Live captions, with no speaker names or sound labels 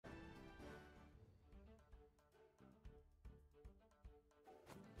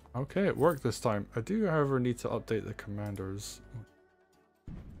Okay, it worked this time. I do, however, need to update the commanders.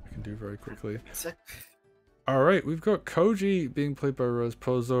 I can do very quickly. Sick. Alright, we've got Koji being played by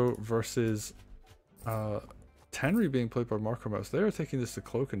Rasposo versus Tenri being played by Marcomapps. They are taking this to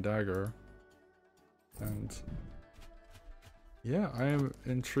Cloak and Dagger. And yeah, I am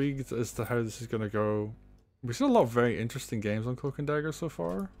intrigued as to how this is going to go. We've seen a lot of very interesting games on Cloak and Dagger so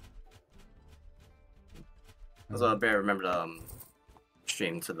far. Also, I better remember to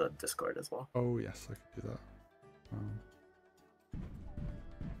stream to the Discord as well. Oh yes, I can do that.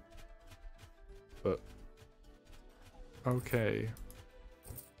 But okay.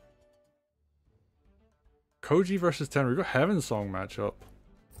 Koji versus Tenri. We've got Heaven Song matchup.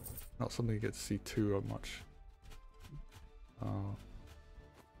 Not something you get to see too much.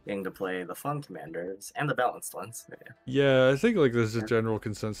 Getting to play the fun commanders and the balanced ones. Yeah, I think like there's a general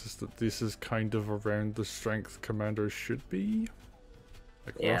consensus that this is kind of around the strength commanders should be.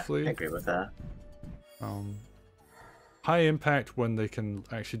 Like roughly. I agree with that. High impact when they can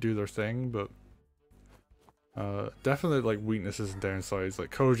actually do their thing, but definitely like weaknesses and downsides.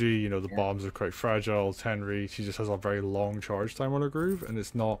 Like Koji, you know, the bombs are quite fragile. Tenri, she just has a very long charge time on her groove, and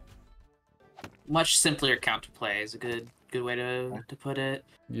it's not much simpler counterplay is a good way to put it.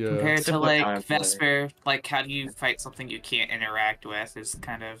 Yeah. Compared to like counterplay. Vesper, like how do you fight something you can't interact with is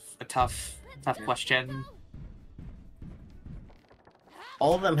kind of a tough question.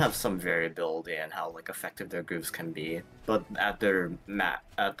 All of them have some variability in how like effective their grooves can be, but at their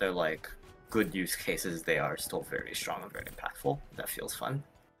like good use cases, they are still very strong and very impactful. That feels fun.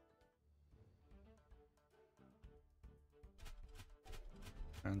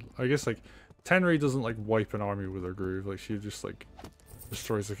 And I guess like Tenri doesn't like wipe an army with her groove, like she just like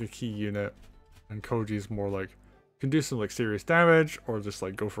destroys like a key unit, and Koji's more like can do some like serious damage or just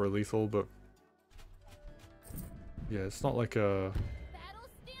like go for a lethal, but yeah, it's not like a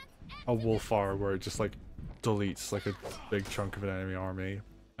Wolfire where it just like deletes like a big chunk of an enemy army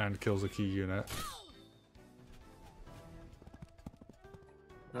and kills a key unit.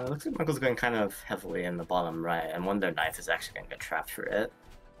 Looks like Michael's going kind of heavily in the bottom right, and one of their knights is actually going to get trapped for it.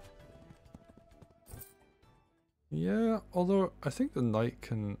 Yeah, although I think the knight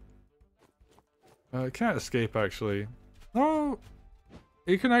can can't escape actually. No,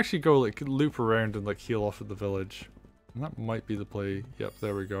 he can actually go like loop around and like heal off at the village, and that might be the play. Yep,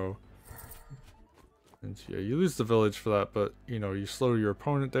 there we go. And yeah, you lose the village for that, but you know you slow your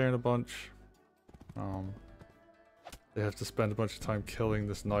opponent down a bunch. They have to spend a bunch of time killing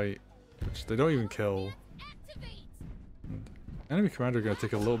this knight, which they don't even kill. And enemy commander are going to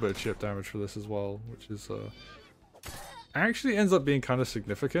take a little bit of chip damage for this as well, which is actually ends up being kind of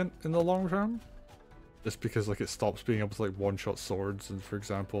significant in the long term. Just because like it stops being able to like one-shot swords, and for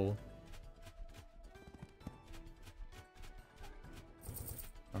example.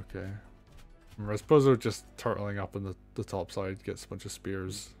 Okay. And Rasposo just turtling up on the top side, gets a bunch of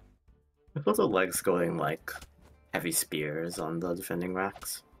spears. There's also legs going like heavy spears on the defending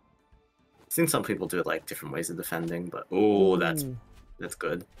racks. I've seen some people do it like different ways of defending, but oh, that's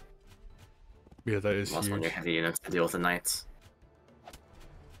good. Yeah, that is Must huge. want your heavy units to deal with the knights.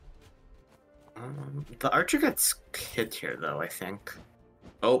 The archer gets hit here though, I think.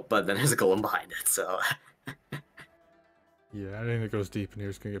 Oh, but then there's a golem behind it, so. Yeah, anything that goes deep in here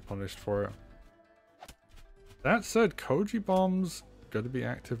is going to get punished for it. That said, Koji bombs going to be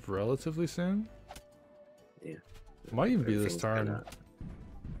active relatively soon. Yeah. Might even be this turn. Gonna...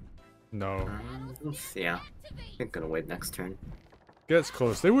 No. Yeah. I think gonna wait next turn. Gets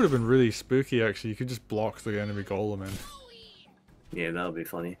close. They would have been really spooky actually. You could just block the enemy golem in. Yeah, that would be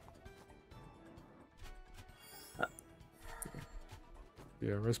funny.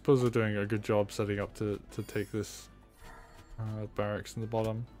 Yeah, Rasposo doing a good job setting up to take this barracks in the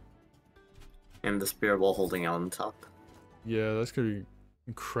bottom. And the spear wall holding out on top. Yeah, that's going to be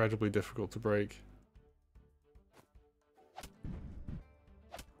incredibly difficult to break.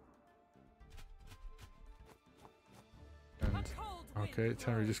 And, okay,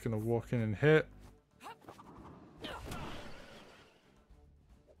 Tenri just going to walk in and hit.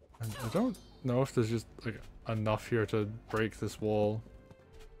 And I don't know if there's just like enough here to break this wall.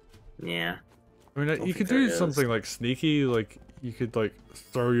 Yeah. I mean, you could do something like sneaky, like you could like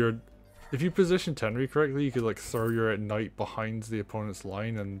throw your... If you position Tenri correctly, you could like throw your knight behind the opponent's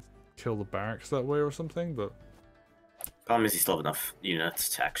line and kill the barracks that way or something, but... Problem is you still have enough units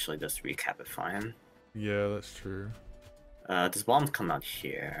to actually just recap it fine. Yeah, that's true. Does bombs come out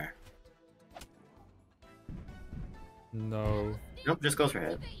here? No. Nope, just goes for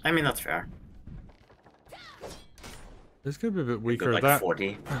hit. I mean, that's fair. It's gonna be a bit weaker. Like that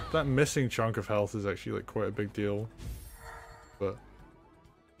 40. That missing chunk of health is actually like quite a big deal. But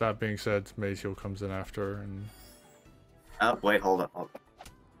that being said, Mage Heal comes in after, and Oh, wait, hold up.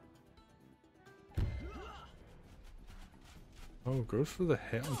 oh, goes for the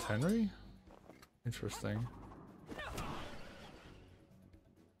hit on Tenri? Interesting.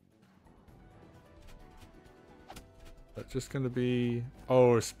 That's just gonna be...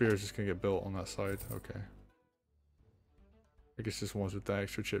 Oh, a spear's just gonna get built on that side. Okay. I guess just ones with the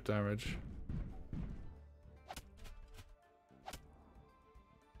extra chip damage.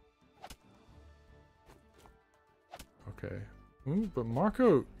 Okay. Ooh, but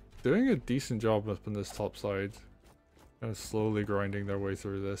Marco doing a decent job up on this top side. Kind of slowly grinding their way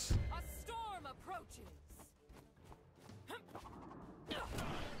through this. A storm approaches.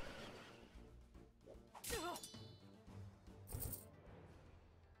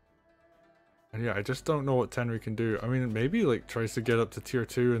 And yeah, I just don't know what Tenri can do. I mean, maybe like tries to get up to tier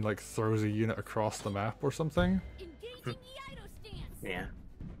 2 and like throws a unit across the map or something. Engaging the idle stance. Yeah.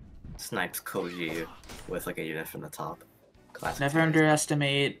 Snipes Koji with like a unit from the top. Classic Never Tenri.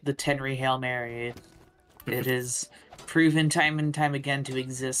 underestimate the Tenri Hail Mary. It is proven time and time again to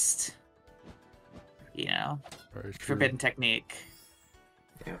exist. You know, Very true. forbidden technique.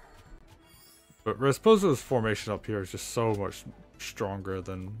 Yeah. But Rasposo's formation up here is just so much stronger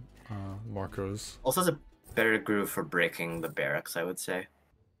than Marco's. Also has a better groove for breaking the barracks, I would say.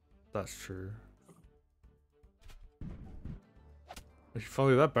 That's true. Like,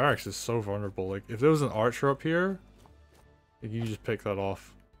 funny, that barracks is so vulnerable. Like, if there was an archer up here, like, you just pick that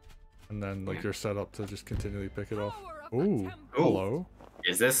off. And then, like, you're set up to just continually pick it off. Ooh, hello.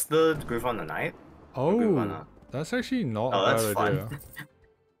 Is this the groove on the knight? Groove on Oh, a... that's actually not Oh, a that's bad fun. idea.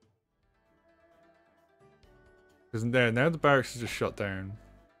 Because now the barracks is just shut down.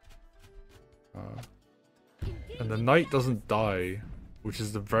 And the knight doesn't die, which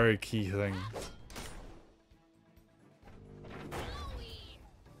is the very key thing.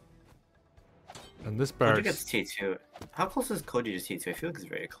 And this Koji barracks... gets T2. How close is Koji to T2? I feel like it's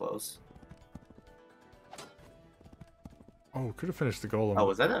very close. Oh, could have finished the golem. Oh,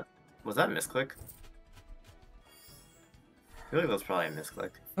 was that a misclick? I feel like that was probably a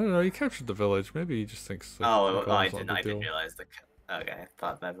misclick. I don't know, he captured the village. Maybe he just thinks... Like, Oh, the I golem's not a didn't. I big didn't deal. realize the. Okay, I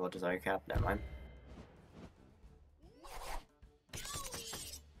thought that village was already capped. Never mind.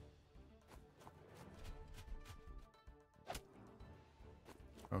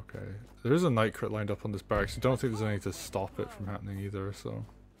 Okay. There's a night crit lined up on this barracks. I don't think there's anything to stop it from happening either, so...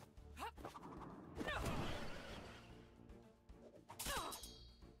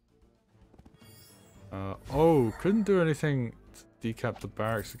 oh, couldn't do anything to decap the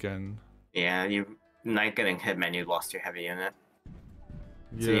barracks again. Yeah, you knight getting hit, man. You lost your heavy unit.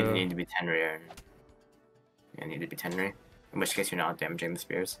 Yeah. So you need to be Tenri, or you need to be Tenri. In which case, you're not damaging the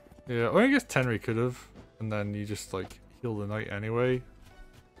spears. Yeah, well, I guess Tenri could have, and then you just like heal the knight anyway.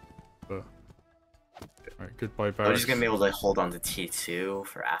 But alright, goodbye I'm barracks. just gonna be able to hold on to T2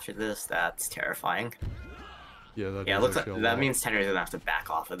 for after this. That's terrifying. Yeah, that Yeah, it is looks like actually a that lot. means Tenri's gonna have to back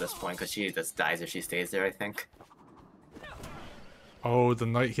off at this point because she just dies if she stays there. I think. Oh, the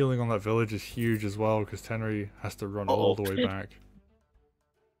night healing on that village is huge as well because Tenri has to run all the way back.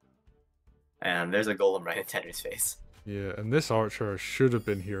 And there's a golem right in Tenri's face. Yeah, and this archer should have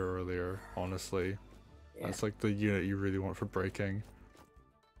been here earlier, honestly. Yeah. That's like the unit you really want for breaking.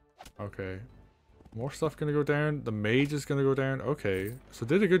 Okay. More stuff gonna go down. The mage is gonna go down. Okay. So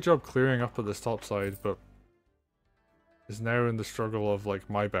did a good job clearing up at this top side, but is now in the struggle of like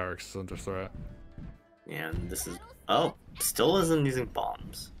my barracks is under threat. Yeah, and this is... Oh, still isn't using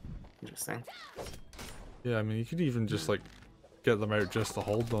bombs. Interesting. Yeah, I mean you could even just like get them out just to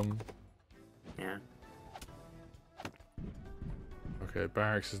hold them. Yeah. Okay,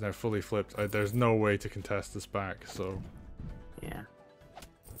 barracks is now fully flipped. There's no way to contest this back, so... Yeah.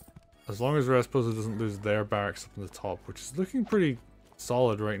 As long as Rasposo doesn't lose their barracks up on the top, which is looking pretty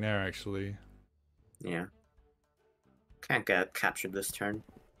solid right now, actually. Yeah. Can't get captured this turn.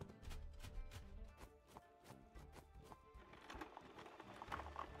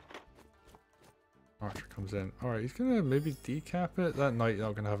 Archer comes in. Alright, he's gonna maybe decap it. That knight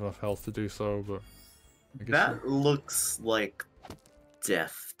not gonna have enough health to do so, but... I guess That looks like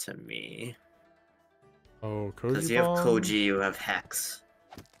death to me. Oh, Koji Because you have bomb? Koji, you have Hex.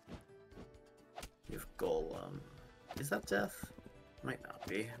 You have Golem. Is that death? Might not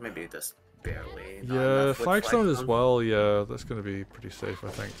be. Maybe just barely. Not Yeah, enough with Flagstone as Flagstone. well, yeah, that's gonna be pretty safe, I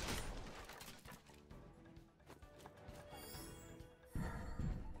think.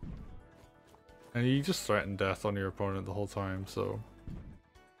 And you just threaten death on your opponent the whole time, so...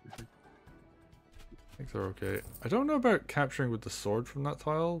 I think they're okay. I don't know about capturing with the sword from that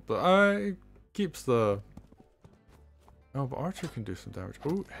tile, but it keeps the Oh, but Archer can do some damage.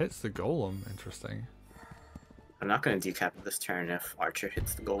 Oh, hits the golem. Interesting. I'm not going to decap this turn if Archer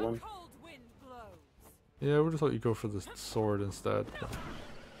hits the golem. Cold wind blows. Yeah, I would have thought you'd go for the sword instead. But...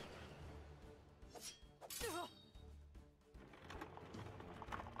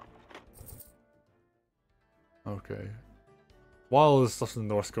 Okay. While there's stuff in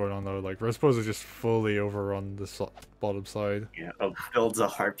the north going on though, like Rasposo just fully overrun the bottom side. Yeah, builds a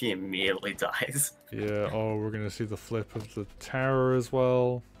harpy, immediately dies. Yeah, oh, we're gonna see the flip of the tower as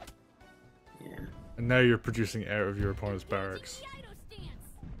well. Yeah. And now you're producing out of your opponent's barracks.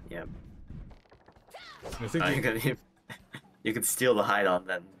 Yep. And I think You could, you could steal the hideout,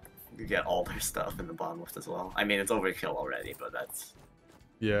 then you get all their stuff in the bottom left as well. I mean, it's overkill already, but that's...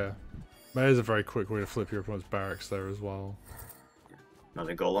 yeah. That is a very quick way to flip your opponent's barracks there as well.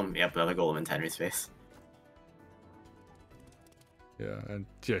 Another golem. Yep, another golem in Tenri's face. Yeah, and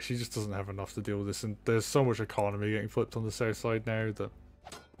yeah, she just doesn't have enough to deal with this, and there's so much economy getting flipped on the south side now that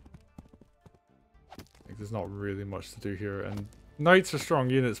like, there's not really much to do here. And knights are strong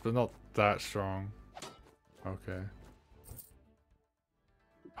units, but not that strong. Okay.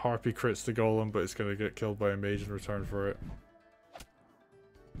 Harpy crits the golem, but it's gonna get killed by a mage in return for it.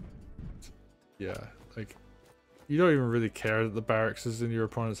 Yeah, like you don't even really care that the barracks is in your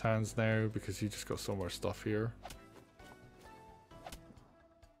opponent's hands now because you just got so much stuff here.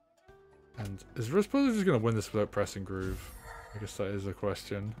 And is Rasposo just gonna win this without pressing groove? I guess that is a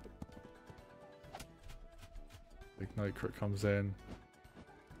question. Like Night Crit comes in.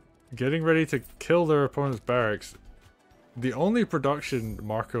 Getting ready to kill their opponent's barracks. The only production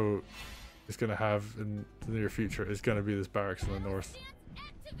Marco is gonna have in the near future is gonna be this barracks in the north.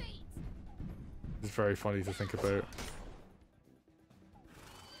 It's very funny to think about.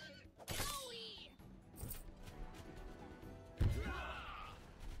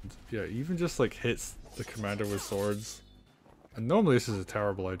 Yeah, even just like hits the commander with swords. And normally this is a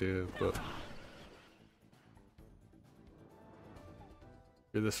terrible idea, but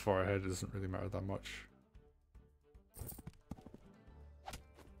you're this far ahead, it doesn't really matter that much.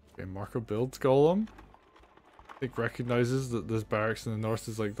 Okay, Marco builds Golem. I think recognizes that this barracks in the north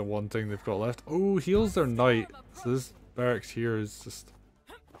is like the one thing they've got left. Oh, heals their knight. So this barracks here is just...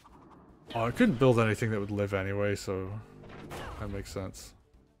 oh, I couldn't build anything that would live anyway, so that makes sense.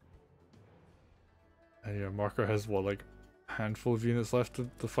 And yeah, Marco has what, like a handful of units left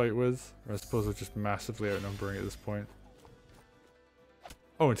to fight with? Or I suppose they're just massively outnumbering at this point.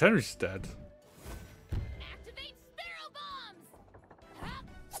 Oh, and Tenri's dead. Activate sparrow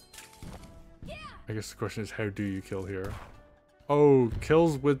bombs. I guess the question is, how do you kill here? Oh,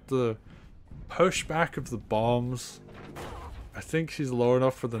 kills with the pushback of the bombs. I think she's low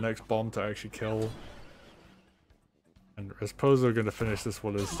enough for the next bomb to actually kill. And Rasposo are going to finish this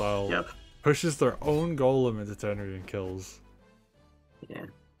one in style. Yep. Pushes their own golem into Tenri and kills. Yeah.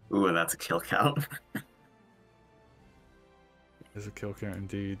 Ooh, and that's a kill count. Is a kill count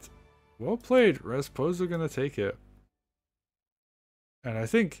indeed. Well played. Rasposo going to take it. And I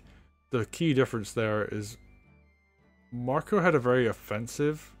think the key difference there is Marco had a very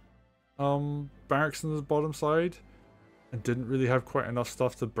offensive barracks on the bottom side and didn't really have quite enough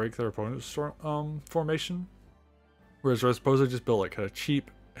stuff to break their opponent's formation. Whereas Rasposo just built like kind of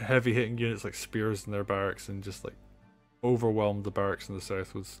cheap, heavy hitting units like spears in their barracks and just like overwhelmed the barracks in the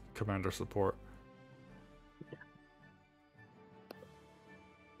south with commander support.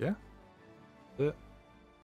 Yeah. That's it.